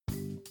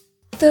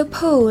The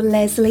Paul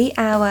Leslie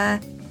Hour,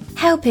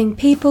 helping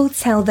people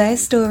tell their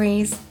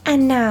stories.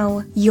 And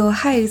now, your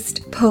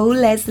host, Paul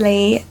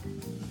Leslie.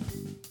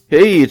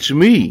 Hey, it's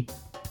me.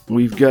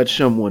 We've got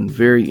someone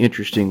very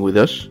interesting with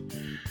us.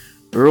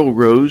 Earl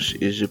Rose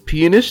is a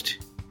pianist,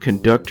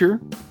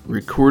 conductor,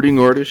 recording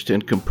artist,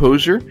 and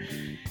composer,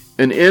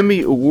 an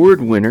Emmy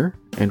Award winner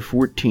and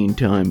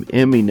 14-time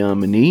Emmy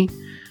nominee,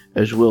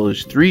 as well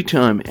as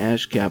 3-time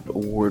ASCAP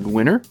Award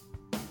winner.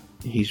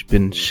 He's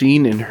been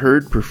seen and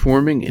heard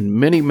performing in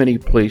many, many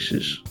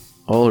places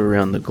all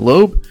around the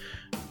globe.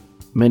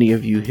 Many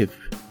of you have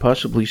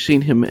possibly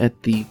seen him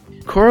at the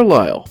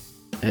Carlisle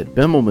at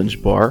Bemelman's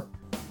Bar.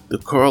 The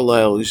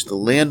Carlisle is the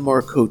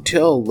landmark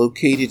hotel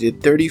located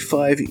at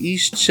 35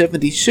 East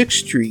 76th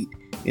Street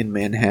in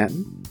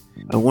Manhattan.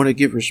 I want to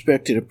give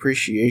respect and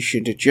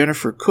appreciation to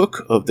Jennifer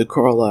Cook of the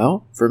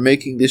Carlisle for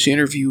making this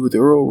interview with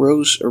Earl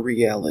Rose a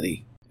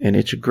reality. And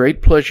it's a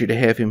great pleasure to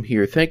have him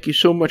here. Thank you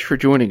so much for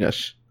joining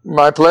us.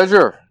 My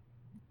pleasure.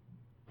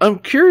 I'm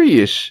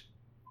curious,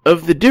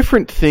 of the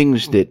different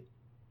things that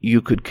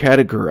you could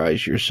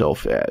categorize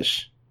yourself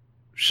as,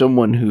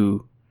 someone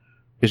who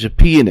is a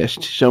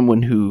pianist,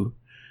 someone who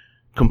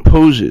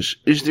composes,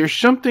 is there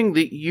something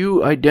that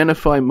you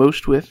identify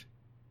most with?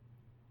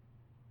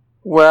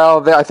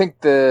 Well, I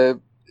think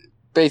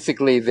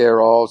basically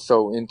they're all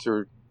so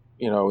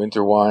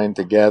intertwined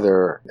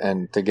together,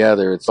 and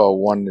together it's all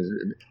one.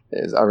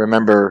 I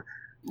remember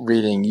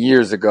reading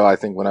years ago, I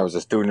think when I was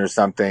a student or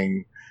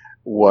something,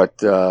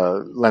 what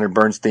Leonard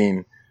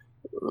Bernstein,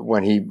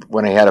 when he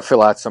had to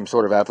fill out some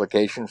sort of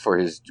application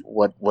for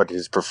what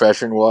his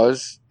profession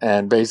was,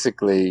 and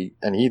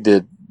he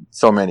did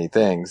so many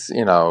things,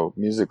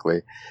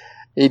 musically.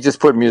 He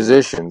just put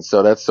musicians,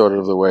 so that's sort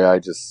of the way I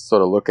just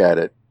sort of look at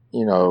it.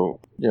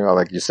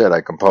 Like you said, I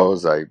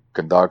compose, I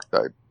conduct,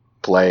 I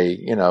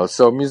play,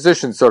 so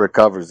musician sort of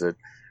covers it.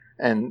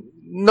 And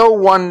no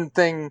one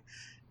thing,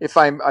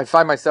 I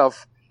find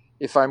myself,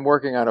 if I'm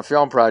working on a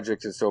film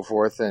project and so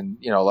forth, and,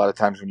 a lot of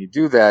times when you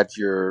do that,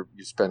 you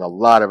spend a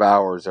lot of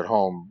hours at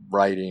home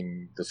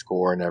writing the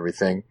score and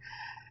everything.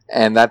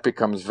 And that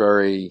becomes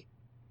very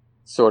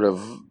sort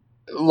of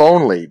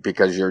lonely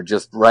because you're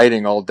just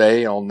writing all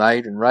day, all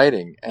night and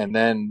writing. And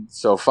then,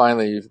 so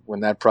finally,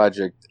 when that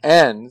project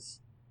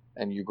ends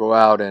and you go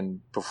out and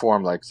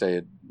perform, like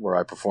say where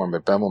I perform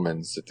at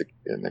Bemelman's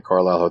in the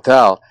Carlisle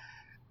Hotel,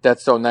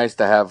 that's so nice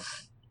to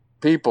have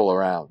people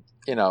around,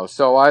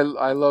 so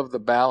I love the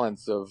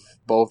balance of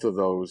both of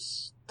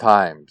those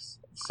times.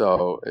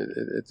 So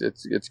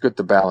it's good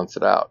to balance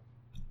it out.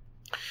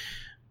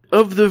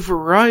 Of the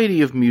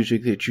variety of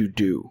music that you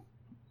do,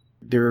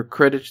 there are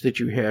credits that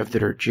you have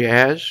that are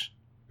jazz,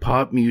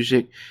 pop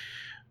music.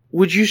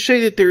 Would you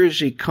say that there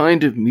is a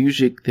kind of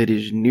music that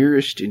is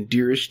nearest and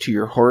dearest to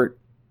your heart?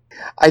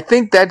 I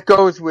think that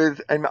goes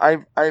with, and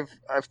I've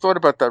thought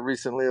about that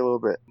recently a little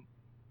bit,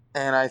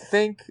 and I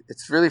think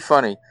it's really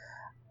funny.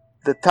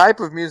 The type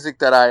of music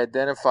that I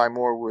identify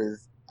more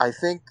with, I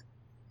think,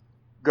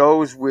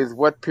 goes with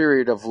what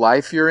period of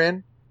life you're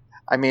in.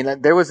 I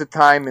mean, there was a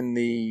time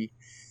I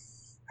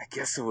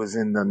guess it was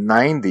in the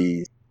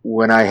 90s,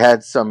 when I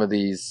had some of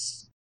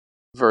these,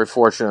 very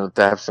fortunate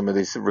to have some of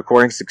these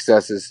recording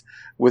successes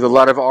with a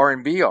lot of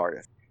R&B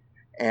artists.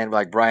 And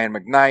like Brian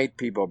McKnight,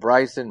 Peebo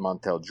Bryson,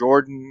 Montel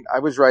Jordan. I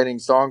was writing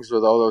songs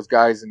with all those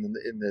guys in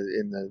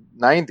the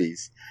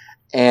 90s.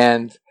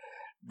 And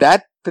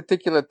that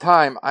particular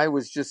time, I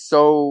was just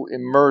so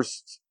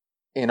immersed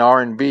in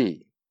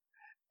R&B.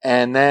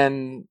 And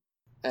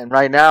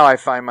right now I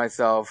find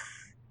myself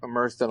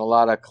immersed in a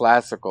lot of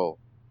classical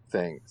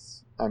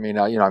things. I mean,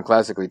 I'm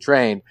classically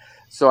trained.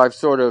 So I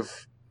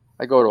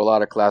go to a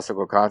lot of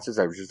classical concerts.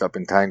 I was just up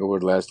in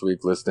Tanglewood last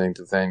week listening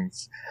to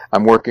things.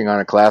 I'm working on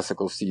a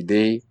classical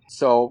CD.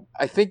 So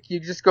I think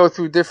you just go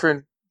through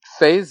different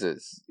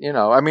phases,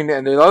 I mean,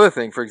 and the other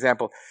thing, for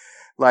example,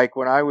 like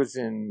when I was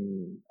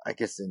in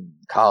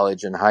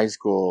college and high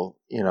school,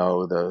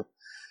 the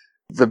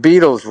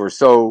Beatles were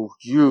so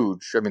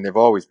huge. I mean, they've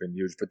always been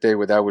huge, but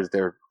that was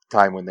their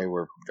time when they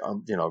were,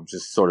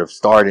 just sort of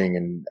starting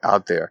and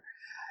out there.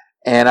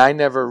 And I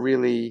never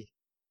really,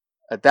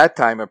 at that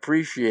time,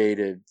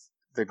 appreciated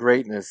the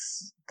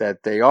greatness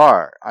that they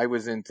are. I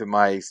was into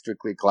my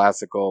strictly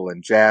classical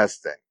and jazz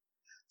thing.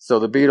 So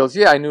the Beatles,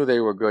 I knew they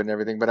were good and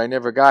everything, but I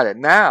never got it.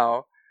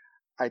 Now,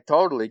 I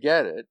totally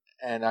get it.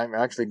 And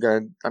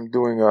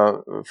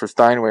for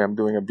Steinway, I'm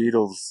doing a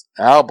Beatles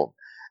album.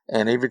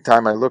 And every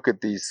time I look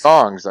at these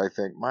songs, I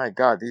think, my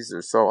God, these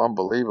are so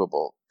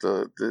unbelievable.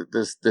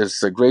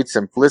 There's a great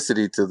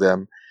simplicity to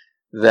them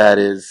that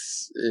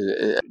is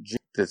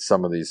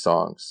some of these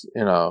songs,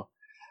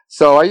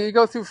 So you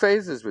go through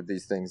phases with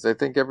these things. I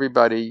think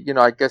everybody,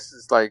 I guess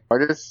it's like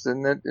artists,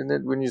 and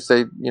when you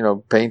say,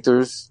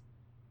 painters,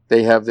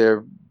 they have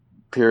their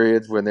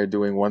periods when they're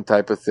doing one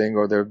type of thing,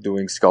 or they're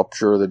doing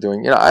sculpture, or they're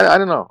doing, I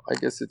don't know. I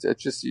guess it's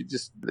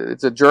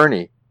it's a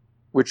journey,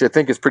 which I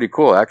think is pretty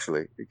cool,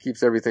 actually. It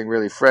keeps everything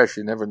really fresh.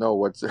 You never know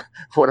what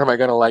am I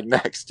going to like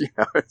next,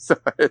 So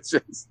it's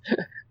just,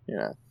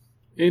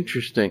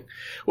 Interesting.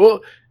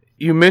 Well,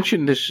 you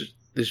mentioned this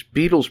this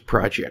Beatles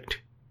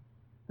project.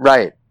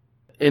 Right.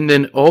 And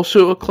then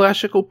also a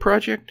classical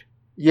project?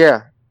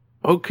 Yeah.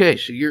 Okay,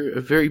 so you're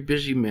a very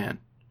busy man.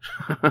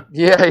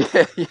 Yeah.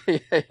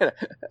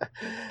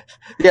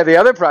 Yeah. The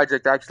other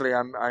project, actually,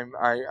 I'm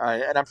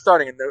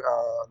starting a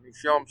new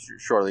film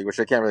shortly, which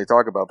I can't really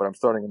talk about, but I'm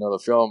starting another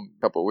film in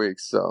a couple of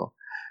weeks.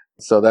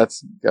 So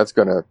that's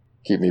gonna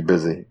keep me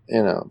busy,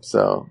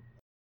 So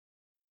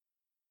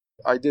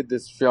I did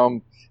this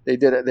film.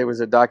 There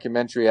was a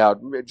documentary out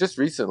just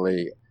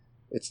recently.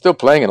 It's still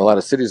playing in a lot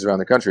of cities around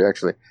the country,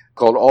 actually,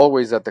 called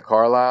Always at the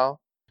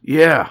Carlisle.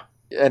 Yeah.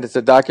 And it's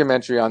a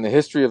documentary on the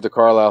history of the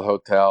Carlisle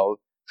Hotel.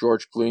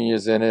 George Clooney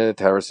is in it,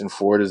 Harrison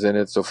Ford is in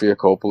it, Sofia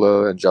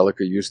Coppola,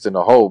 Angelica Houston,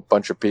 a whole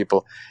bunch of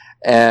people.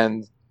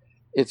 And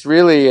it's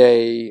really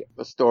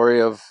a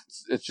story of,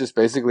 it's just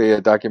basically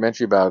a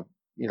documentary about,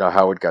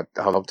 how the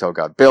hotel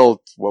got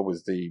built, what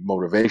was the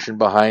motivation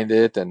behind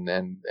it, and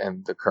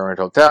the current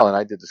hotel. And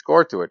I did the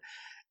score to it.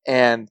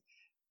 And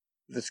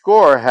the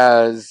score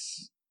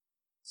has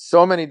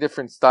so many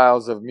different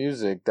styles of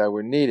music that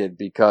were needed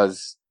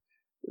because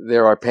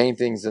there are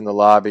paintings in the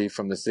lobby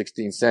from the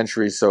 16th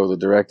century. So the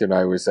director and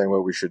I were saying,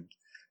 well, we should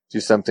do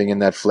something in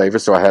that flavor.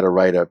 So I had to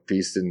write a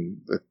piece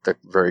in the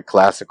very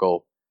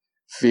classical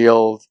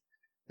field.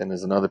 Then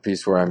there's another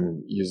piece where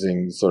I'm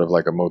using sort of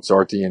like a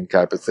Mozartian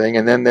type of thing.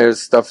 And then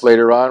there's stuff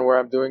later on where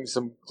I'm doing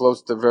some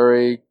close to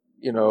very,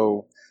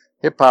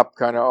 hip hop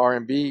kind of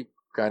R&B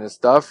kind of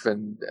stuff.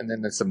 And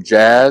then there's some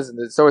jazz.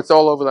 And so it's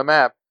all over the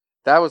map.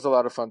 That was a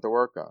lot of fun to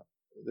work on.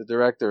 The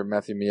director,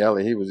 Matthew Miele,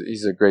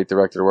 he's a great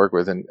director to work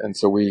with. And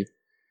so we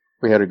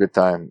had a good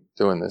time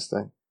doing this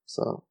thing.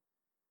 So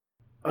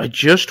I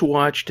just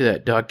watched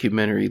that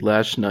documentary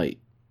last night.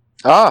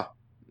 Ah,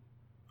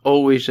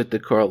 Always at the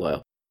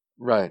Carlisle.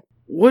 right.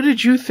 What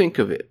did you think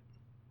of it?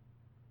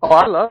 Oh,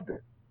 I loved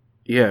it.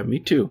 Yeah, me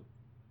too.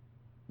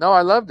 No,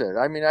 I loved it.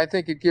 I mean, I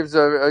think it gives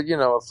a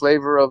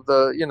flavor of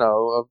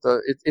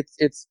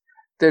it's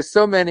there's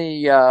so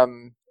many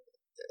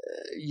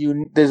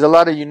there's a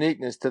lot of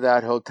uniqueness to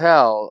that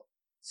hotel.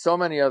 So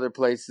many other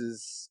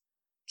places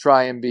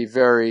try and be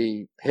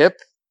very hip,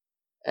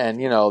 and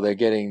they're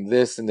getting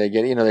this and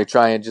they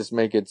try and just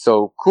make it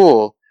so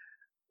cool.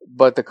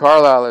 But the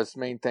Carlisle has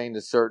maintained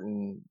a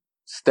certain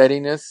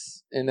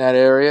steadiness in that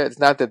area. It's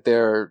not that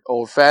they're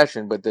old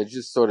fashioned, but they're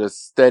just sort of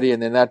steady,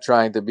 and they're not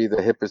trying to be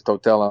the hippest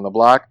hotel on the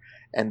block.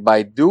 And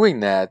by doing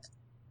that,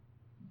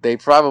 they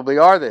probably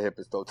are the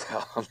hippest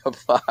hotel on the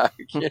block.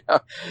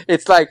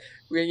 It's like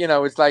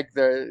it's like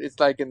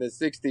in the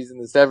 60s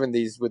and the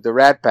 70s with the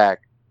Rat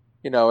Pack.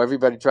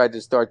 Everybody tried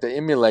to start to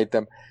emulate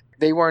them.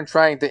 They weren't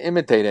trying to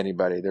imitate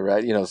anybody. The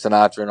Rat,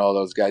 Sinatra and all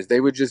those guys.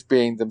 They were just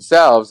being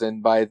themselves,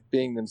 and by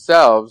being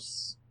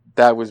themselves,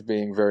 that was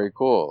being very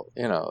cool.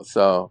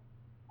 So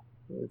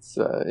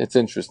it's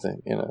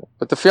interesting.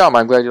 But the film,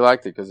 I'm glad you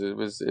liked it because it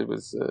was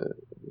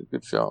a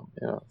good film.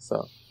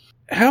 So.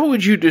 How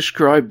would you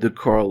describe the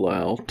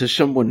Carlisle to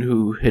someone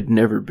who had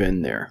never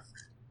been there?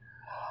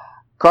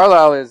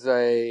 Carlisle is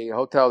a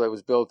hotel that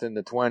was built in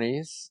the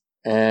 20s,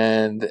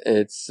 and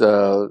it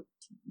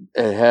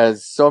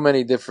has so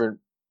many different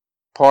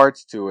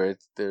parts to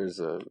it. There's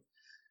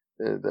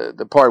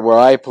the part where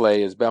I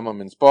play is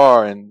Bemelman's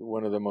Bar, and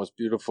one of the most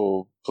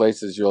beautiful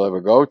places you'll ever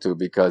go to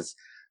because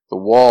the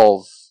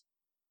walls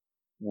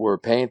were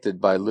painted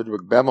by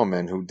Ludwig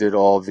Bemelman, who did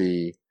all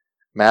the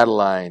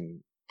Madeline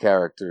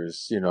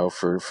characters,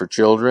 for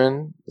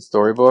children, the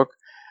storybook.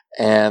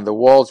 And the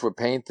walls were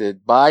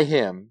painted by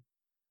him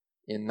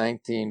in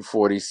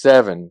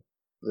 1947.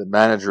 The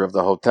manager of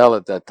the hotel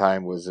at that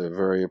time was a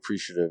very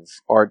appreciative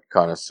art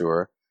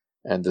connoisseur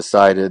and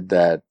decided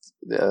that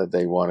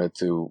they wanted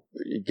to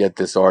get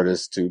this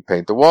artist to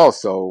paint the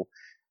walls. So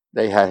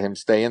they had him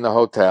stay in the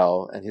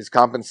hotel, and his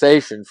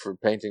compensation for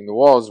painting the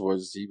walls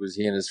was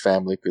he and his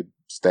family could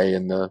stay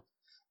in the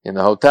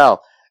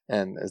hotel.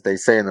 And as they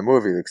say in the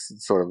movie,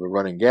 sort of the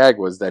running gag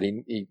was that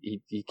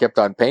he kept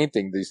on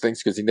painting these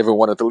things because he never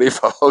wanted to leave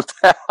a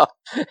hotel.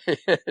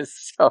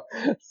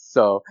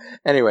 so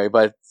anyway,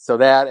 so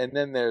that, and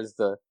then there's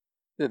the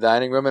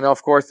dining room, and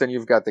of course then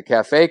you've got the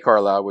Cafe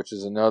Carlisle, which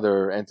is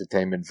another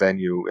entertainment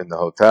venue in the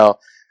hotel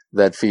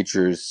that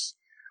features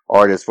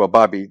artists. Well,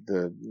 Bobby,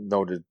 the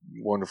noted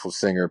wonderful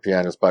singer,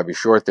 pianist Bobby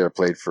Short there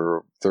played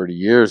for 30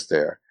 years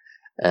there.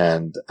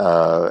 And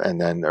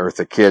then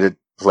Eartha Kitt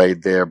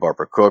played there.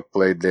 Barbara Cook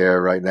played there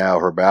right now.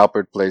 Herb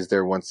Alpert plays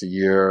there once a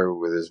year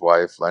with his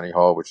wife, Lanny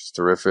Hall, which is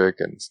terrific.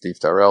 And Steve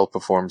Tyrell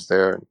performs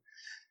there.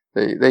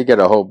 And they get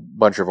a whole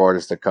bunch of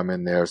artists that come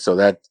in there. So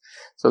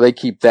they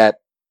keep that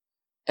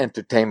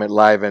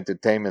live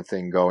entertainment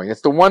thing going.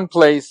 It's the one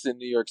place in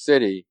New York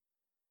City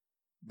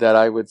that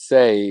I would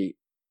say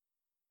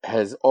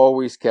has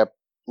always kept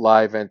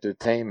live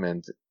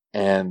entertainment,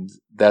 and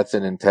that's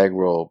an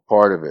integral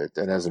part of it.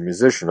 And as a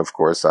musician, of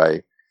course,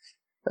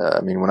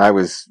 when I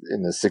was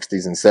in the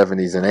 60s and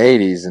 70s and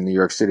 80s in New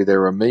York City, there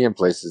were a million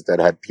places that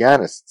had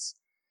pianists.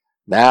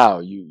 Now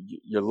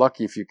you're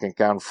lucky if you can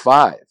count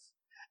 5.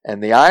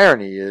 And the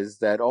irony is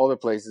that all the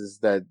places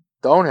that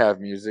don't have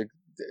music,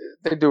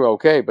 they do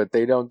okay, but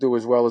they don't do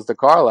as well as the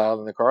Carlisle,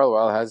 and the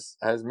Carlisle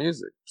has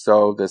music.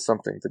 So there's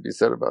something to be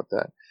said about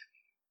that.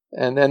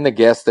 And then the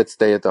guests that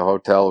stay at the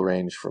hotel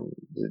range from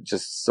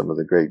just some of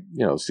the great,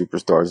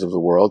 superstars of the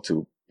world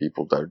to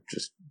people that are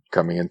just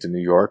coming into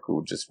New York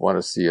who just want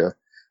to see a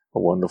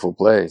wonderful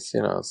place,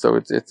 So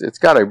it's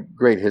got a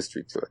great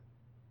history to it.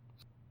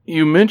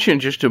 You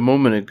mentioned just a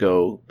moment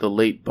ago the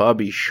late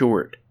Bobby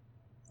Short.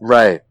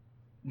 Right.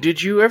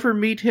 Did you ever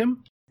meet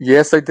him?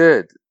 Yes, I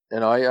did.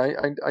 And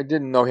I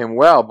didn't know him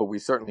well, but we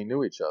certainly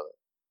knew each other.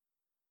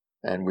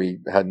 And we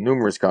had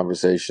numerous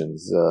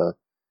conversations.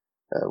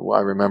 I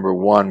remember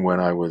one when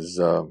I was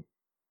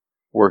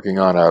working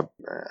on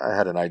I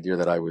had an idea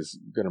that I was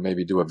going to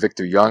maybe do a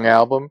Victor Young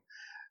album,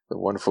 the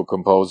wonderful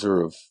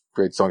composer of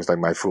great songs like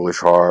My Foolish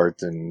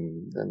Heart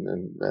and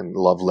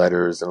Love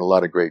Letters and a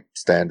lot of great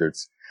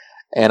standards.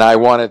 And I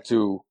wanted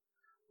to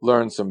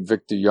learn some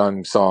Victor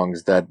Young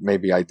songs that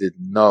maybe I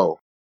didn't know.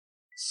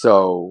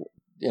 So,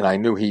 and I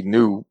knew he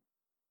knew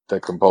the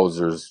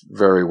composers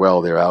very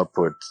well, their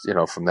output,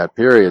 from that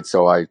period.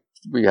 So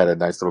we had a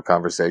nice little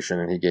conversation,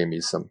 and he gave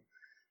me some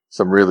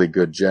really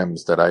good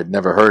gems that I'd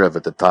never heard of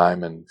at the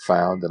time and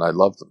found, and I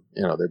loved them.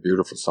 They're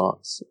beautiful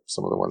songs,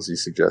 some of the ones he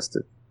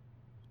suggested.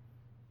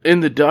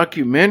 In the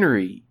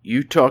documentary,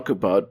 you talk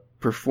about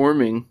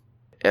performing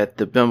at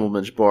the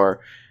Bemelman's Bar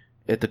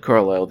at the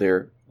Carlisle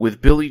there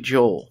with Billy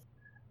Joel.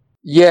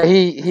 Yeah,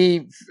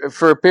 he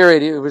for a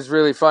period, it was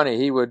really funny.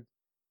 He would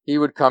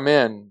come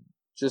in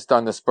just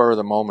on the spur of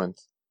the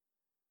moment,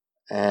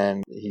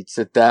 and he'd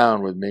sit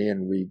down with me,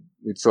 and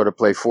we'd sort of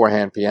play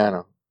four-hand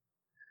piano,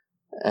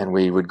 and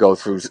we would go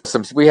through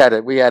we had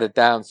it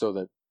down so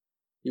that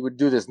he would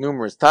do this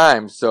numerous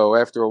times. So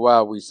after a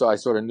while, I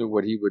sort of knew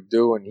what he would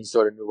do, and he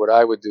sort of knew what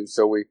I would do.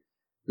 So we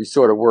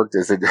sort of worked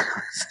as a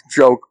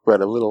joke,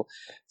 but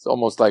it's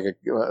almost like a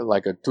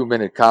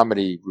 2-minute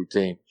comedy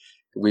routine.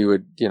 We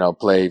would,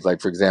 play,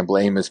 like, for example,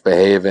 Amos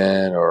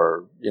Behavin'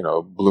 or,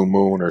 Blue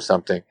Moon or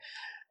something.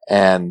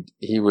 And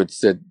he would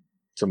sit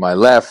to my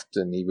left,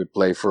 and he would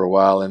play for a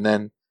while, and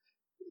then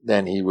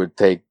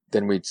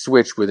we'd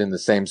switch within the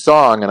same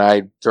song, and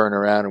I'd turn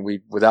around,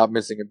 and without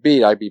missing a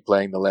beat, I'd be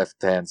playing the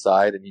left-hand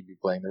side, and he'd be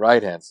playing the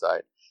right-hand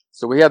side.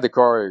 So we had the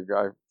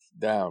choreography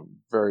down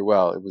very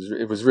well.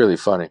 It was really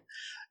funny.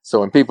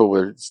 So when people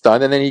were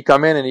stunned, and then he'd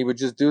come in, and he would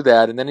just do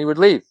that, and then he would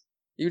leave.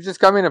 He would just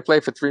come in and play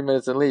for 3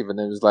 minutes and leave, and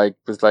it was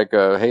like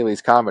a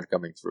Halley's Comet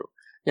coming through,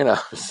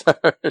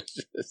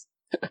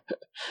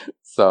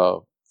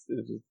 So it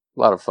was a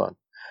lot of fun.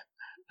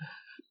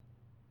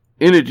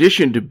 In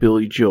addition to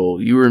Billy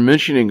Joel, you were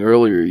mentioning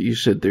earlier, you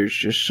said there's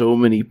just so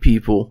many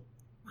people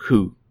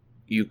who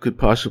you could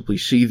possibly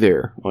see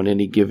there on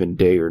any given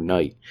day or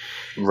night.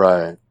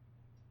 Right.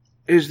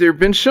 Has there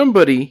been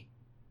somebody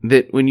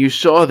that when you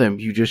saw them,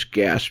 you just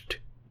gasped?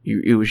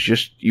 You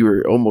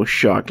were almost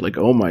shocked, like,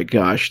 oh my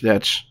gosh,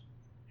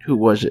 who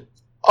was it?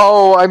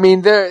 Oh, I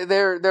mean,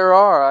 there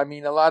are. I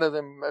mean, a lot of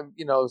them,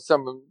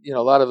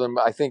 a lot of them,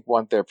 I think,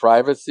 want their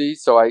privacy.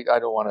 So I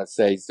don't want to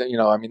say,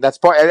 I mean, that's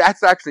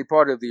actually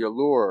part of the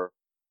allure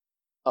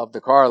of the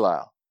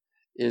Carlisle,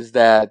 is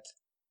that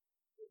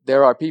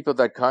there are people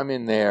that come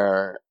in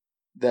there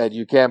that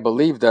you can't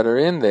believe that are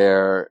in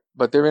there,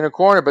 but they're in a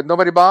corner, but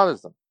nobody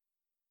bothers them.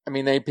 I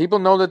mean, people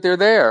know that they're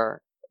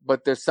there,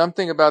 but there's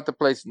something about the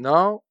place.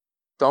 No,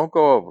 don't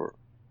go over.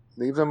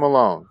 Leave them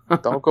alone.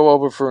 Don't go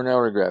over for an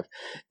autograph.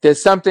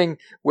 There's something,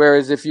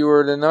 whereas if you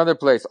were at another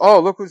place, oh,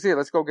 look who's here,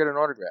 let's go get an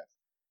autograph.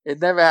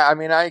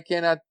 I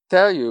cannot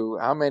tell you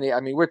how many,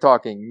 we're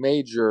talking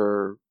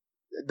major,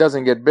 it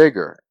doesn't get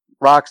bigger.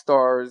 Rock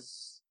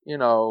stars,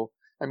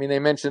 they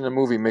mentioned the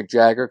movie Mick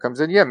Jagger comes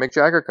in. Yeah, Mick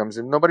Jagger comes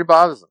in. Nobody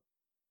bothers them.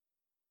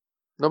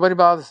 They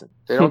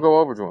don't go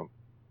over to him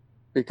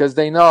because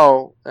they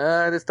know,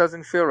 this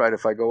doesn't feel right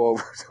if I go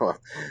over to him.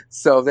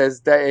 So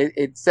there's that,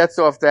 it sets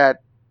off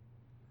that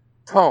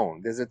tone.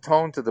 There's a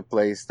tone to the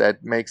place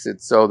that makes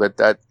it so that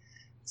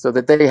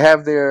they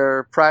have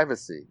their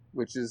privacy,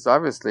 which is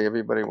obviously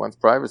everybody wants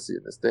privacy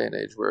in this day and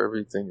age where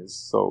everything is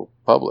so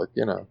public,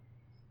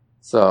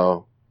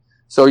 So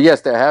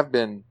yes, there have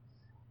been.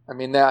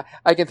 Now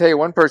I can tell you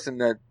one person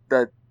that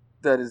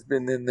has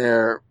been in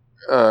there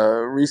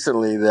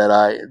recently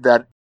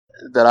that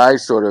I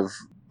sort of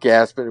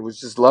gasped, and it was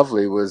just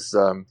lovely. Was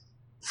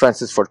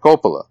Francis Ford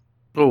Coppola.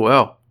 Oh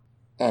wow!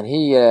 And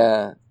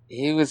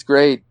he was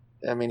great.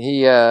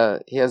 He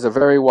has a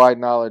very wide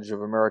knowledge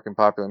of American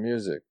popular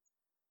music.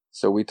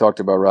 So we talked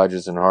about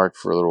Rodgers and Hart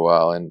for a little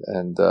while, and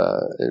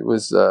it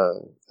was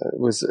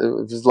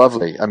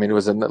lovely. It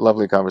was a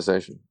lovely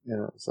conversation,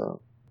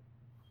 So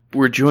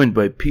we're joined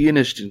by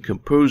pianist and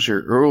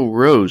composer Earl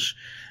Rose.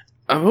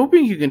 I'm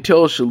hoping you can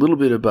tell us a little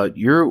bit about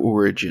your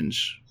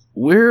origins.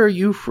 Where are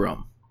you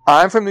from?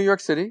 I'm from New York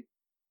City,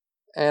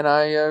 and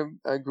I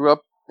grew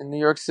up in New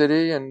York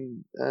City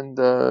and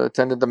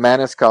attended the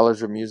Mannes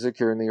College of Music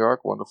here in New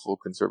York, wonderful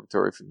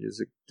conservatory for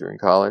music during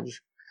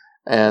college.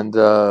 And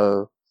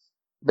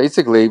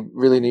basically,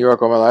 really New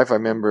York all my life. I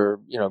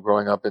remember,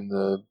 growing up in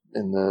the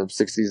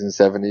 60s and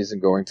 70s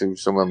and going to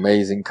some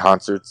amazing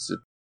concerts at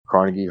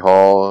Carnegie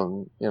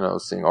Hall,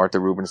 and, seeing Arthur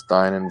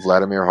Rubinstein and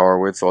Vladimir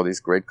Horowitz, all these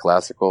great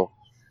classical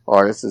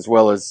artists, as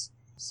well as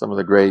some of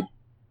the great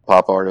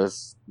pop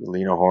artists,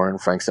 Lena Horne,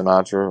 Frank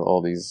Sinatra,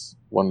 all these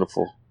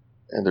wonderful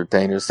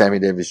entertainers, Sammy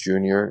Davis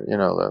Jr.,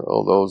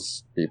 all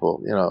those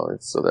people,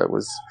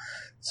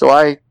 so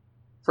I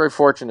very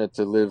fortunate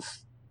to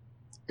live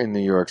in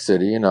New York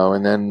City,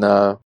 and then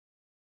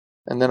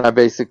I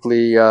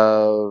basically, did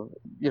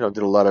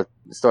a lot of,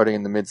 starting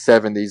in the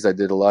mid-'70s, I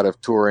did a lot of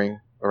touring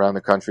around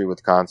the country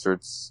with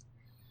concerts.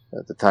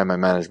 At the time, my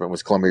management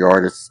was Columbia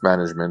Artists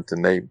Management,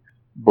 and they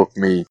booked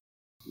me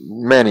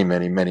many,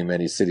 many, many,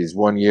 many cities.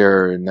 One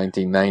year in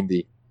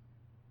 1990,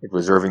 it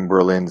was Irving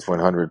Berlin's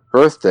 100th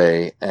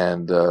birthday,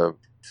 and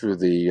through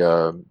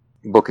the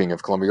booking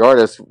of Columbia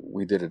Artists,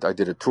 I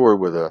did a tour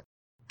with a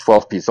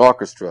 12-piece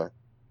orchestra.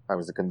 I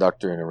was the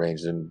conductor and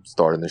arranged and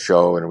starred in the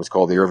show, and it was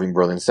called the Irving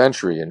Berlin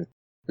Century, and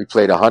we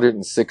played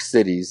 106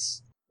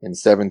 cities in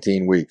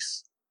 17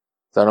 weeks.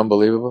 Is that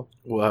unbelievable?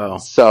 Wow.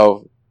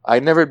 So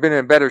I'd never been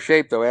in better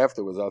shape though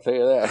afterwards, I'll tell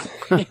you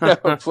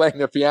that. Playing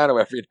the piano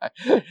every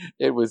night.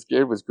 It was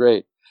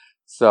great.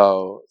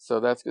 So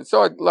that's good.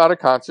 So a lot of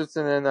concerts,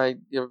 and then I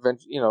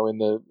eventually, in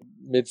the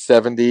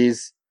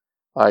mid-'70s,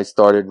 I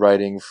started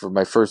writing for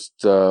my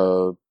first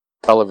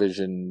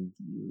television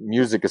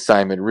music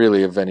assignment,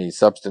 really of any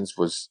substance,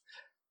 was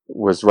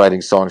writing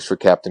songs for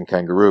Captain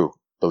Kangaroo,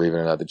 believe it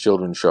or not, the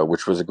children's show,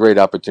 which was a great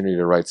opportunity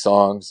to write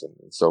songs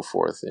and so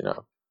forth,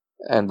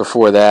 And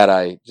before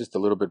that, just a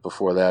little bit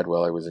before that,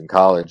 while I was in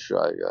college,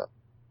 I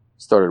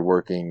started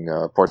working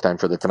part-time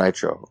for The Tonight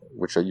Show,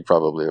 which you're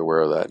probably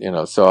aware of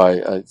that,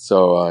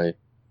 So I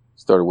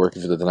started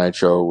working for The Tonight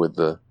Show with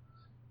the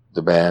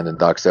band and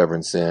Doc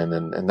Severinsen,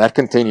 and that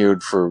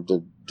continued for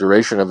the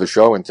duration of the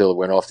show until it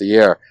went off the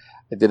air.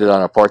 I did it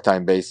on a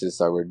part-time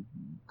basis. I would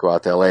go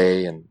out to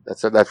LA, and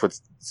that's what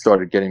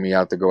started getting me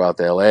out to go out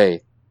to LA,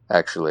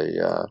 actually.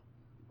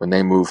 When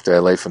they moved to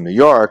LA from New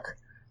York,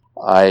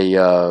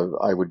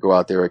 I would go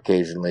out there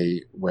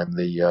occasionally when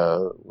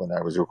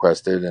I was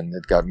requested, and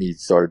it got me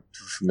sort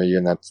of familiar,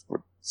 and that's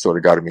what sort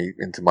of got me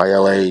into my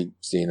LA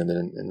scene. And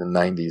then in the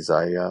 90s,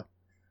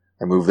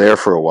 I moved there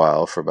for a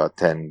while, for about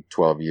 10,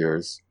 12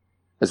 years,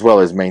 as well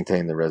as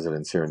maintained the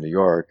residence here in New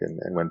York,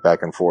 and went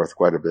back and forth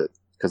quite a bit,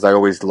 because I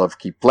always loved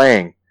keep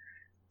playing,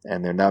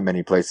 and there are not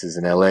many places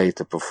in LA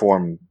to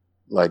perform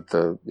like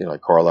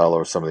like Carlisle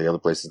or some of the other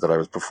places that I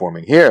was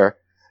performing here.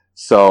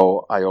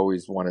 So I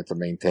always wanted to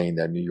maintain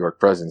that New York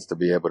presence to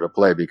be able to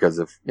play, because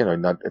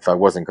if I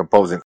wasn't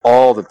composing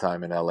all the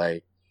time in LA,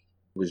 it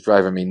was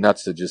driving me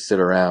nuts to just sit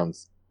around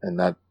and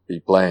not be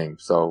playing.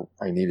 So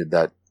I needed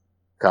that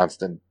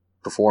constant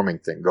performing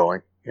thing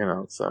going,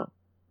 so.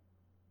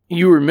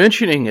 You were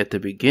mentioning at the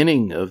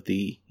beginning of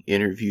the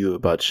interview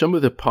about some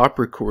of the pop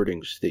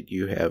recordings that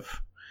you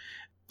have.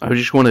 I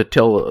just want to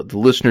tell the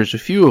listeners a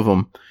few of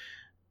them.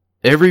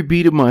 Every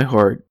Beat of My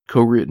Heart,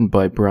 co-written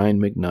by Brian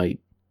McKnight.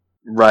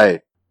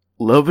 Right.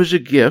 Love is a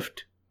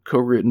Gift,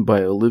 co-written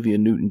by Olivia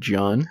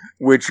Newton-John.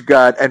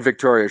 And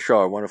Victoria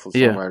Shaw, a wonderful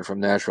songwriter from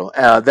Nashville.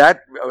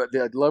 That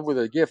Love with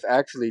a Gift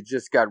actually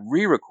just got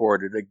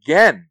re-recorded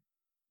again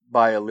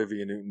by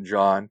Olivia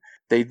Newton-John.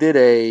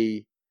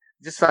 They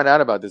just found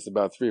out about this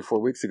about 3 or 4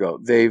 weeks ago.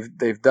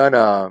 They've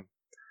done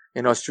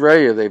in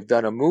Australia, they've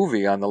done a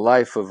movie on the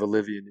life of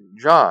Olivia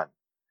Newton-John.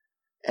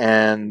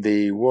 And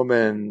the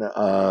woman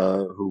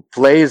who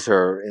plays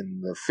her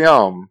in the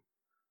film,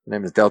 her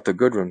name is Delta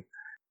Goodwin,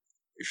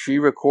 she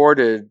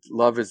recorded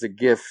Love is a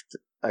Gift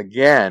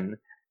again,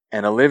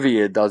 and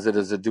Olivia does it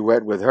as a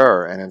duet with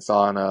her, and it's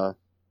on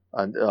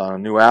a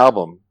new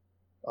album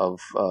of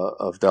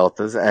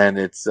Delta's, and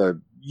it's a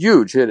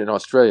huge hit in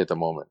Australia at the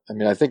moment. I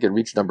mean, I think it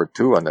reached number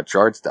 2 on the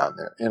charts down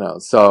there,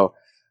 so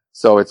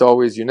it's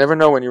always, you never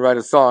know when you write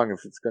a song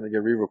if it's going to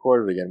get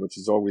re-recorded again, which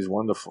is always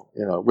wonderful,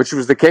 which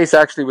was the case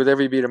actually with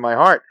Every Beat of My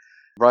Heart.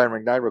 Brian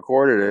McKnight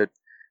recorded it,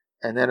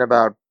 and then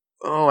about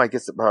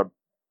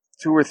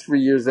 2 or 3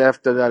 years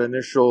after that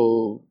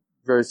initial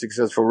very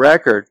successful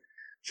record,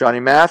 Johnny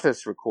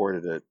Mathis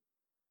recorded it,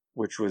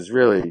 which was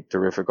really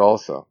terrific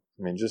also.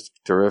 I mean, just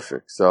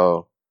terrific.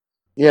 So,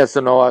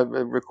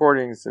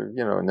 recordings, and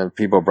the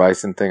Peabo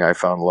Bryson thing, I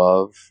Found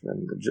Love.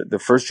 And the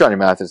first Johnny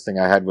Mathis thing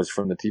I had was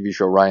from the TV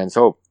show Ryan's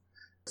Hope,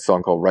 a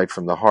song called Right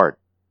from the Heart,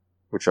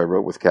 which I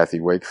wrote with Kathy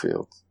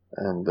Wakefield.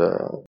 And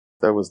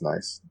that was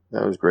nice.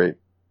 That was great.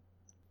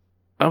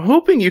 I'm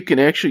hoping you can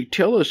actually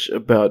tell us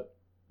about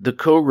the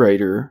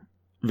co-writer,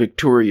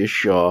 Victoria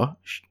Shaw.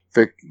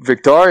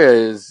 Victoria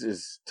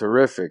is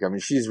terrific. I mean,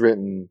 she's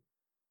written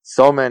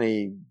so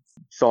many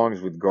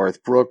songs with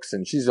Garth Brooks,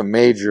 and she's a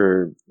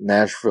major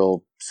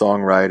Nashville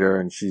songwriter,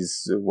 and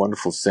she's a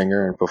wonderful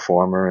singer and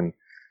performer,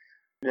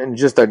 and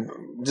just a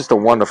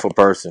wonderful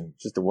person,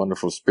 just a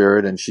wonderful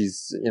spirit. And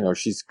she's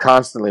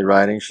constantly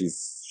writing.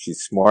 She's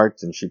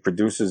smart, and she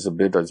produces a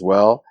bit as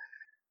well.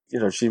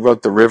 She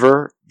wrote The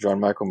River, John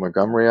Michael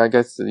Montgomery, I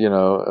guess.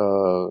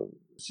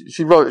 She's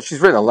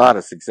written a lot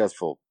of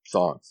successful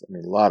songs. I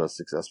mean, a lot of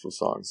successful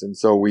songs. And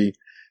so we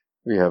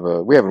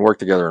haven't worked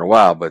together in a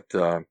while, but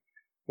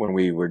when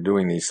we were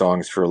doing these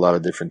songs for a lot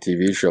of different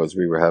TV shows.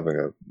 We were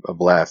having a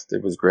blast.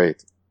 It was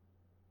great.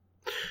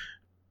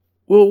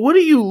 Well, what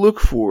do you look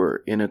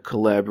for in a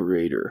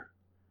collaborator?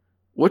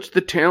 What's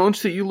the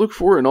talents that you look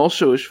for, and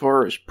also as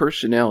far as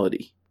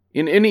personality?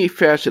 In any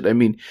facet, I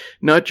mean,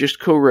 not just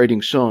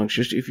co-writing songs,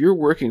 just if you're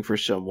working for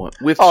someone,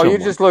 with someone. You're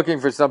just looking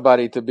for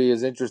somebody to be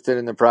as interested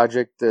in the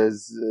project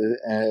as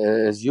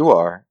you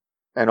are,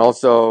 and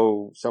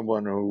also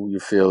someone who you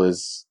feel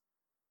is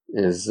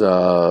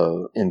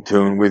in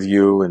tune with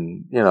you,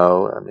 and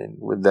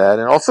with that,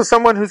 and also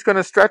someone who's going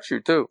to stretch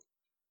you too.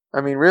 I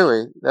mean,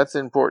 really, that's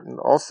important.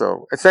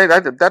 Also, I'd say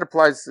that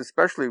applies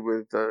especially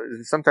with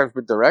sometimes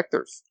with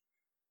directors,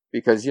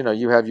 because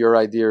you have your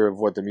idea of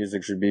what the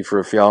music should be for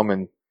a film,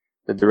 and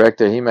the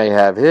director, he may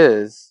have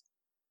his,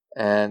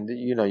 and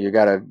you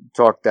got to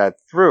talk that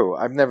through.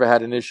 I've never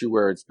had an issue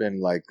where it's been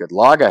like at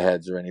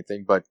loggerheads or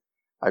anything, but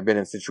I've been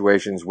in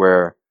situations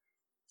where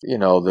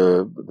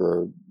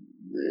the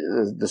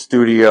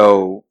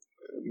studio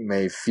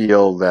may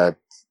feel that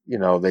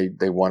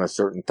they want a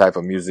certain type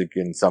of music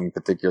in some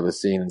particular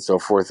scene and so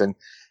forth. And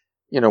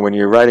when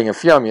you're writing a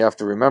film, you have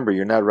to remember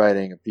you're not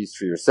writing a piece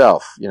for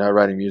yourself. You're not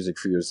writing music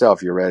for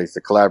yourself. It's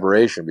a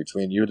collaboration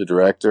between you, the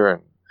director,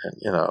 and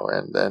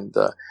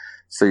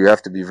so you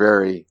have to be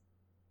very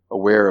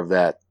aware of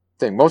that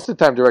thing. Most of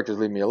the time, directors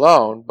leave me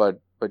alone,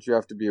 but you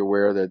have to be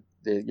aware that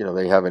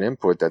they have an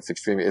input that's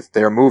extremely. It's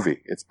their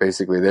movie. It's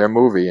basically their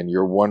movie, and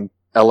you're one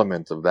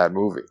element of that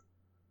movie.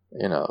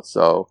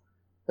 So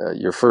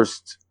your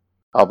first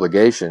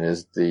obligation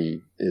is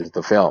the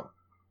film.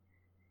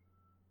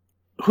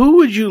 Who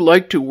would you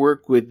like to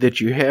work with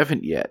that you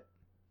haven't yet?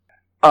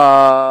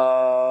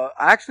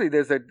 Actually,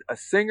 there's a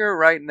singer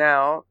right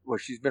now. Well,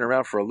 she's been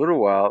around for a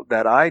little while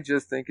that I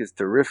just think is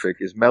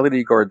terrific. Is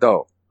Melody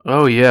Gardot.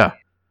 Oh yeah,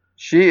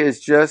 she is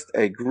just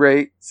a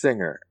great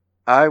singer.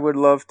 I would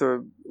love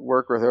to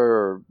work with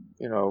her,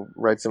 or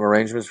write some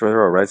arrangements for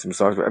her, or write some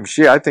songs.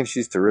 I think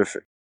she's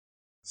terrific.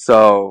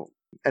 So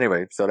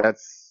anyway,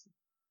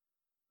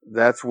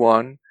 that's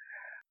one.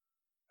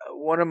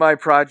 One of my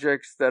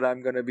projects that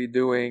I'm going to be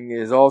doing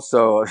is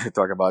also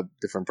talking about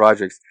different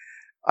projects.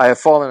 I have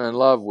fallen in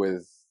love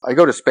with. I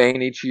go to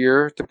Spain each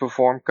year to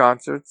perform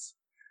concerts,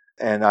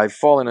 and I've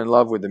fallen in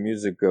love with the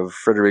music of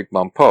Frédéric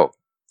Montpeau,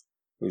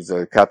 who's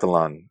a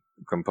Catalan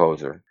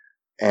composer.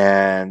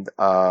 And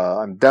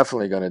I'm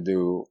definitely going to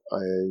do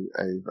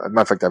a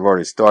matter of fact, I've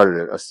already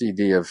started a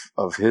CD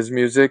of his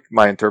music,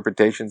 my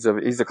interpretations of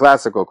it. He's a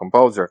classical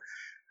composer,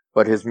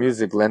 but his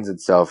music lends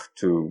itself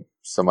to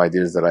some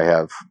ideas that I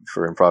have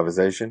for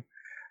improvisation.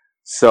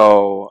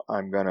 So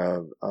I'm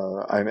gonna,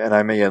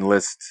 I may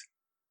enlist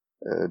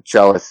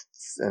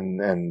cellists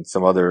and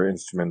some other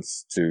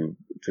instruments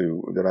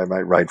that I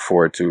might write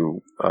for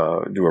to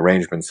do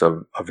arrangements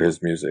of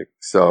his music.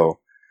 So,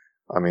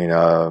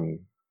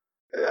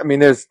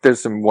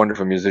 there's some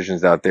wonderful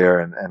musicians out there,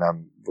 and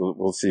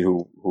we'll see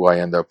who I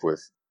end up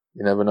with.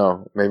 You never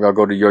know. Maybe I'll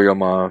go to Yo-Yo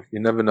Ma. You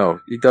never know.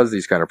 He does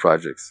these kind of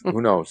projects.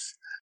 Who knows?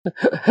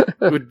 It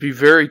would be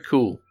very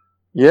cool.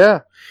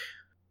 Yeah.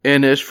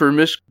 And as for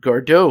Miss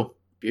Gardot,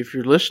 if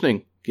you're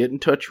listening, get in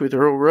touch with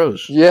Earl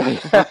Rose. Yeah.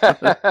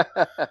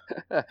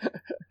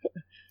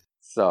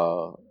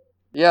 So,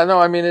 yeah, no,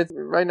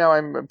 right now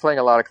I'm playing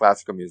a lot of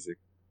classical music,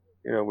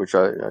 which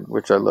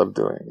I love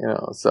doing,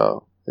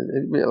 so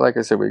like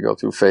I said, we go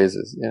through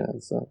phases,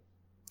 so.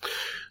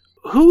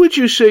 Who would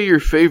you say your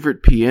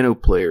favorite piano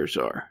players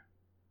are?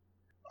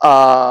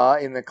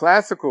 In the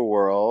classical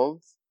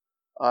world,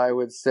 I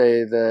would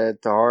say that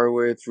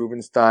Horowitz,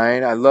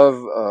 Rubinstein. I love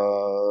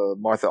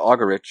Martha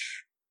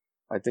Argerich.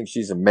 I think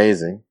she's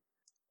amazing.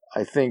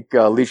 I think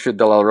Alicia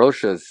de la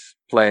Rocha's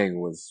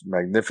playing was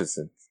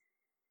magnificent.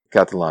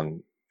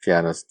 Catalan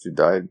pianist who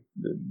died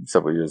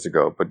several years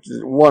ago, but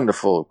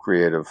wonderful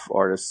creative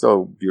artist.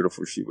 So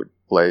beautiful. She would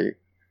play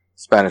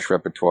Spanish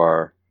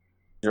repertoire.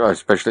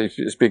 Especially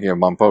speaking of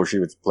Montpeau, she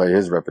would play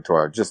his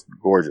repertoire. Just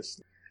gorgeous.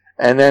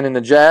 And then in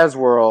the jazz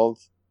world,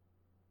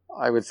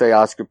 I would say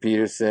Oscar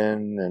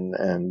Peterson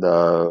and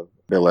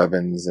Bill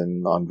Evans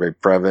and Andre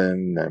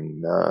Previn,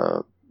 and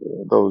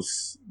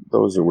those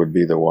would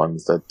be the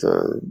ones that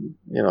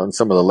and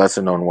some of the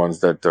lesser known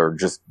ones that are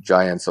just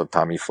giants. So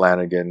Tommy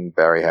Flanagan,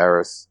 Barry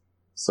Harris,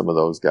 some of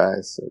those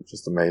guys are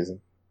just amazing.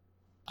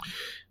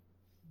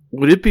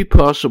 Would it be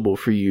possible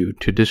for you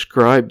to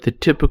describe the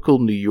typical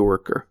New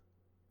Yorker?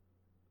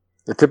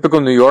 The typical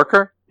New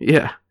Yorker?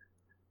 Yeah.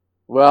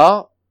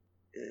 Well,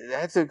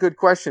 that's a good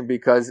question,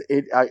 because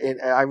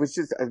I was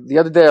just the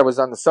other day I was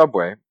on the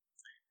subway,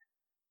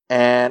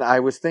 and I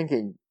was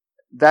thinking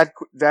that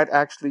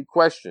actually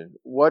question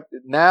what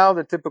now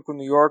the typical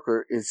New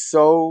Yorker is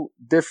so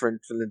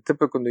different from the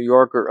typical New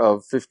Yorker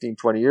of 15,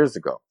 20 years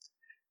ago,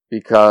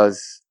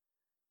 because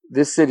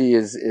this city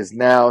is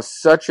now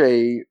it's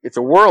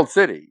a world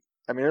city.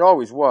 It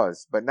always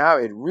was, but now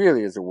it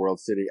really is a world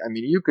city.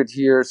 You could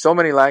hear so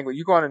many languages.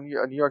 You go on a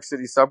New York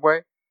City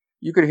subway,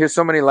 you could hear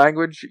so many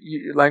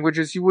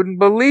languages you wouldn't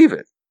believe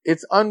it.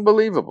 It's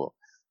unbelievable.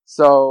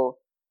 So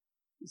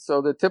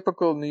the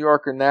typical New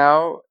Yorker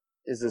now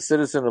is a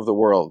citizen of the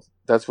world.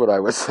 That's what I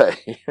would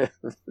say.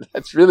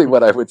 That's really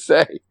what I would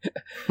say,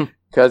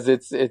 because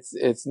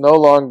it's no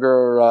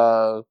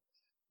longer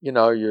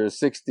your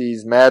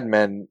 '60s Mad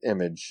Men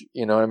image.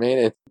 You know what I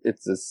mean?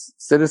 It's a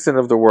citizen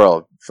of the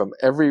world from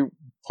every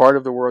part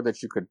of the world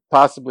that you could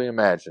possibly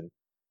imagine.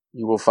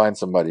 You will find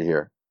somebody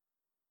here.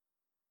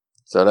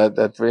 So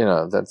that's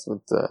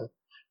what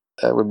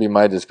that would be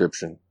my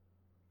description.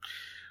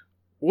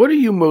 What are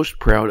you most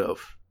proud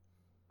of?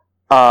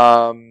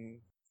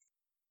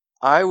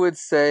 I would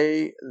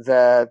say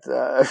that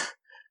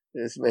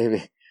this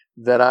maybe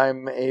that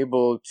I'm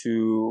able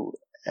to,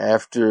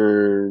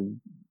 after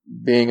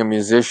being a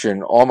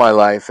musician all my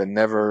life and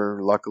never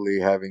luckily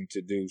having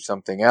to do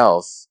something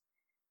else,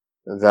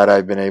 that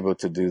I've been able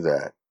to do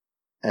that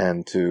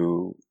and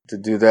to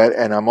do that.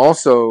 And I'm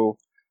also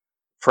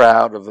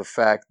proud of the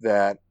fact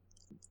that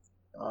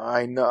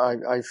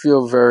I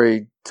feel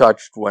very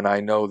touched when I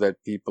know that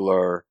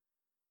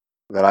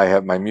that I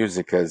have, my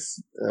music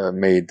has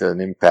made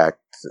an impact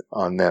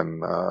on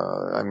them.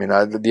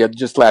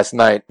 Just last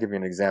night, give you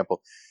an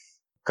example.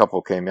 A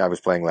couple came in. I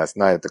was playing last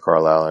night at the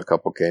Carlisle, and a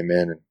couple came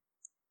in,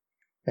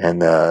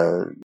 and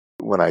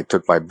when I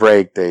took my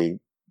break, they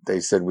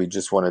said, "We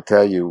just want to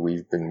tell you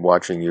we've been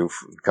watching you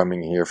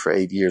coming here for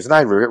 8 years." And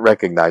I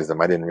recognized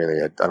them. I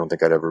don't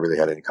think I'd ever really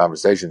had any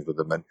conversations with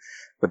them,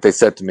 but they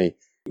said to me,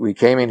 "We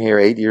came in here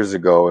 8 years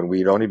ago, and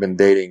we'd only been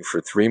dating for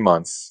 3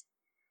 months.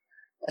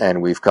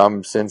 And we've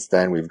come since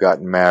then. We've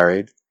gotten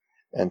married.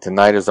 And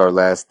tonight is our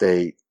last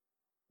day,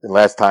 the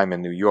last time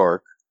in New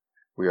York.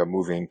 We are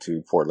moving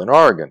to Portland,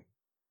 Oregon."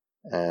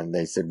 And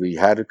they said, "We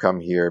had to come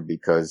here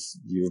because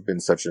you've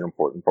been such an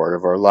important part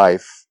of our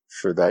life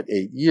for that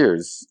 8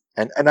 years."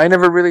 And I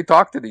never really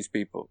talked to these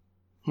people.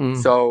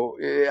 So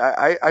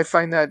I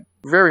find that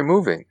very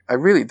moving. I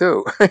really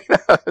do.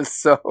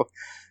 So,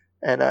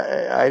 and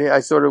I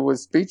sort of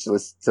was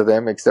speechless to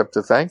them except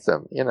to thank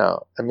them.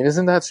 I mean,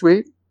 isn't that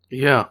sweet?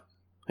 Yeah.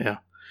 Yeah.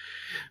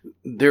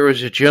 There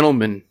was a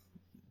gentleman,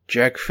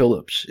 Jack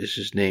Phillips is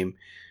his name,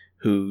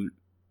 who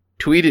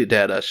tweeted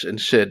at us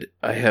and said,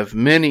 "I have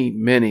many,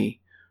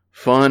 many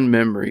fond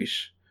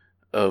memories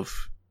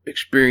of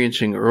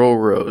experiencing Earl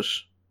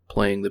Rose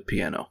playing the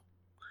piano."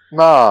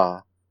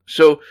 Ah.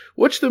 So,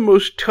 what's the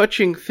most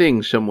touching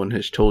thing someone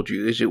has told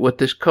you? Is it what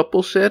this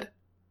couple said?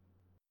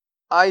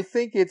 I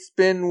think it's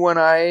been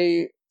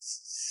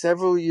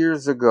several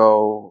years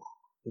ago,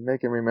 you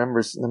make me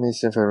remember, let me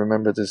see if I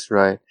remember this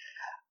right.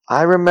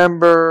 I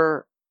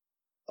remember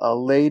a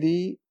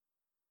lady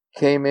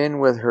came in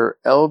with her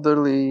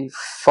elderly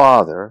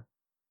father.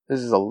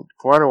 This is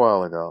quite a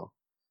while ago.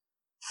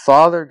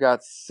 Father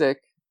got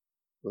sick,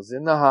 was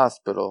in the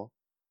hospital,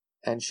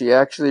 and she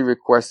actually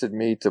requested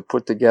me to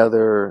put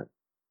together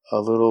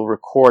a little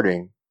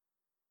recording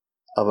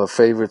of a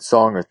favorite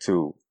song or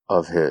two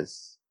of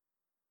his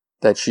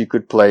that she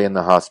could play in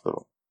the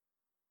hospital.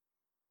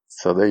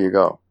 So there you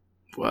go.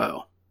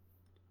 Wow.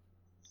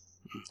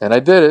 And I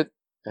did it,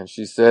 and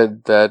she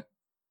said that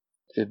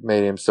it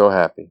made him so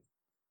happy.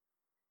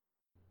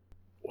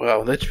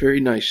 Wow, that's very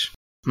nice.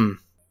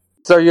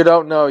 So you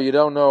don't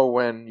know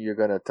when you're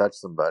going to touch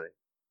somebody,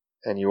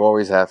 and you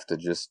always have to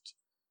just,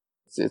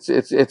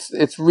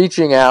 it's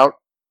reaching out,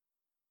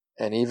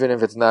 and even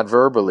if it's not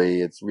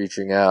verbally, it's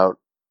reaching out.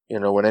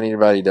 When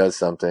anybody does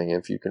something,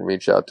 if you can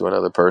reach out to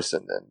another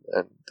person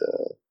and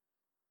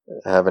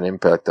have an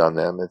impact on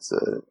them,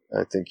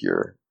 I think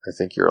you're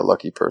a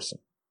lucky person.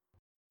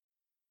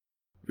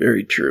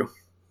 Very true.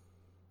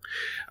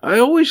 I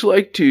always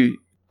like to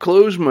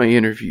close my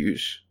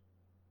interviews.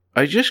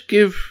 I just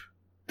give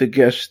the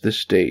guests the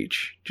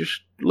stage.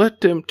 Just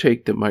let them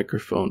take the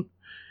microphone.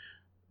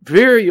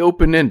 Very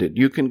open-ended.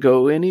 You can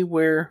go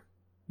anywhere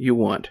you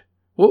want.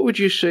 What would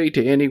you say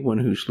to anyone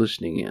who's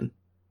listening in?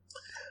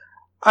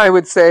 I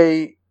would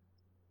say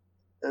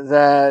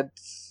that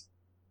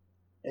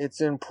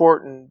it's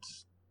important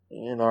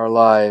in our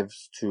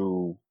lives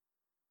to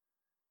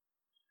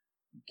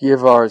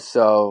give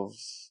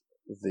ourselves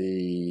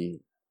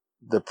the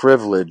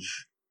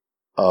privilege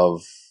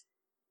of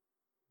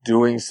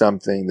doing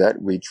something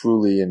that we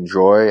truly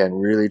enjoy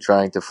and really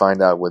trying to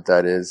find out what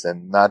that is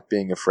and not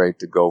being afraid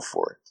to go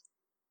for it.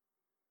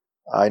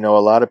 I know a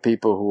lot of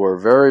people who are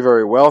very,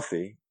 very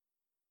wealthy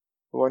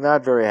who are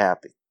not very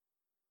happy.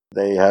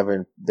 They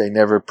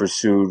never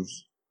pursued,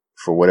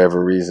 for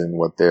whatever reason,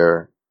 what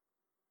their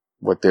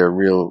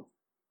real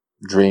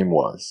dream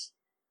was.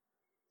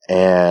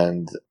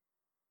 And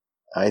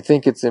I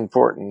think it's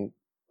important,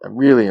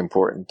 really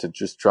important, to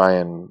just try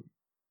and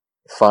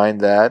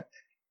find that.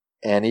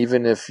 And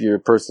even if your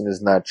person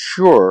is not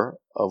sure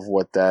of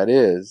what that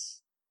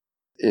is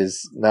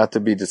not to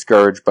be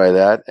discouraged by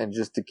that, and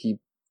just to keep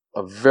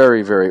a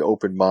very, very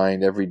open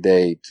mind every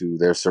day to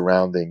their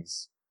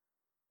surroundings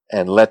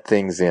and let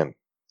things in.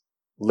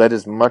 Let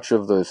as much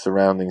of the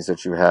surroundings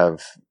that you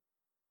have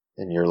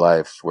in your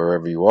life,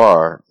 wherever you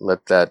are,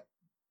 let that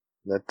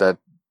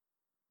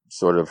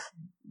sort of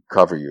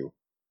cover you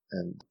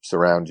and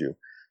surround you.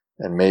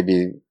 And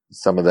maybe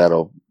some of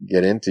that'll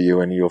get into you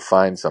and you'll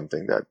find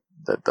something that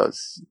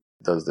does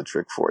the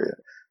trick for you.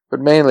 But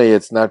mainly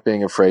it's not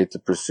being afraid to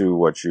pursue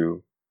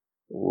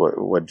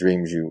what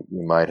dreams you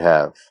might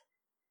have.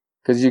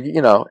 Because you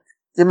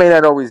may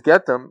not always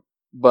get them,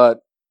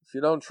 but if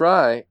you don't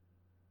try,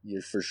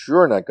 you're for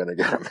sure not going to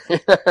get them.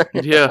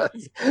 Yeah.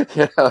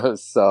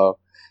 So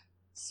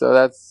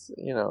that's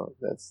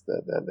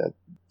that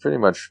pretty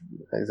much,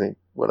 I think,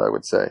 what I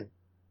would say.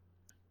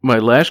 My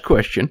last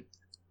question.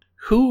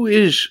 Who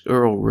is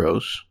Earl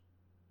Rose?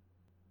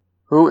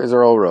 Who is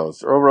Earl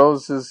Rose? Earl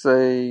Rose is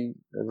a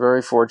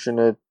very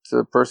fortunate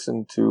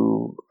person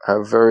to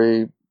have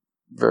very,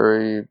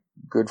 very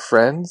good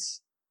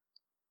friends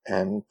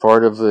and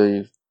part of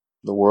the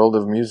world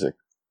of music,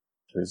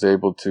 who's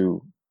able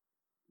to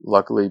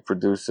luckily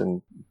produce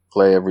and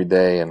play every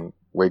day and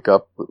wake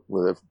up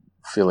with a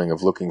feeling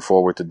of looking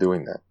forward to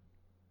doing that.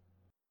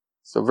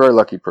 So, very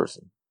lucky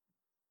person.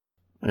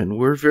 And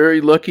we're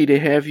very lucky to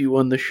have you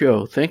on the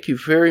show. Thank you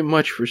very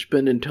much for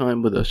spending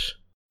time with us.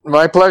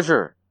 My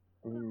pleasure.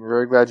 I'm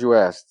very glad you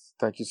asked.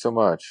 Thank you so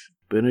much.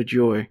 Been a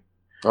joy.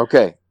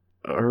 Okay.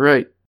 All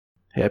right.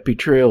 Happy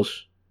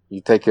trails.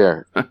 You take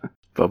care.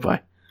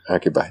 Bye-bye.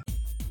 Okay, bye.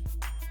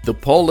 The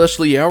Paul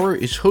Leslie Hour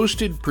is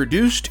hosted,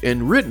 produced,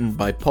 and written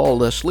by Paul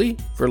Leslie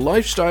for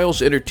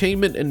Lifestyles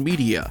Entertainment and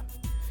Media.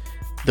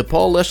 The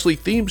Paul Leslie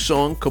theme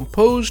song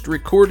composed,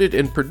 recorded,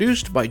 and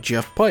produced by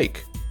Jeff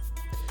Pike.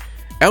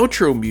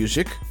 Outro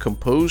music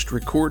composed,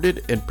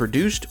 recorded, and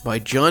produced by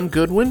John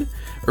Goodwin,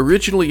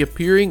 originally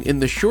appearing in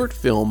the short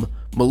film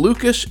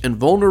Malukas and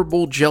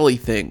Vulnerable Jelly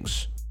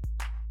Things.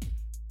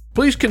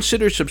 Please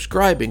consider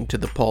subscribing to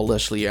the Paul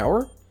Leslie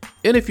Hour,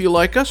 and if you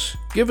like us,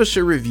 give us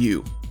a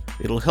review.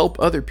 It'll help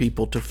other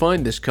people to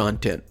find this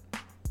content.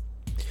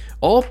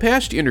 All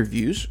past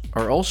interviews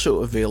are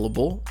also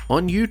available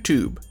on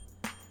YouTube.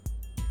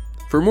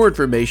 For more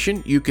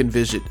information, you can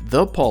visit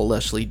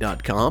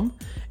thepaulleslie.com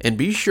and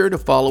be sure to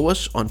follow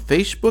us on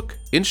Facebook,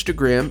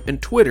 Instagram,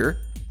 and Twitter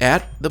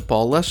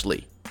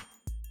 @ThePaulLeslie.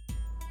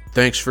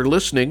 Thanks for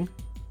listening.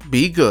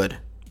 Be good.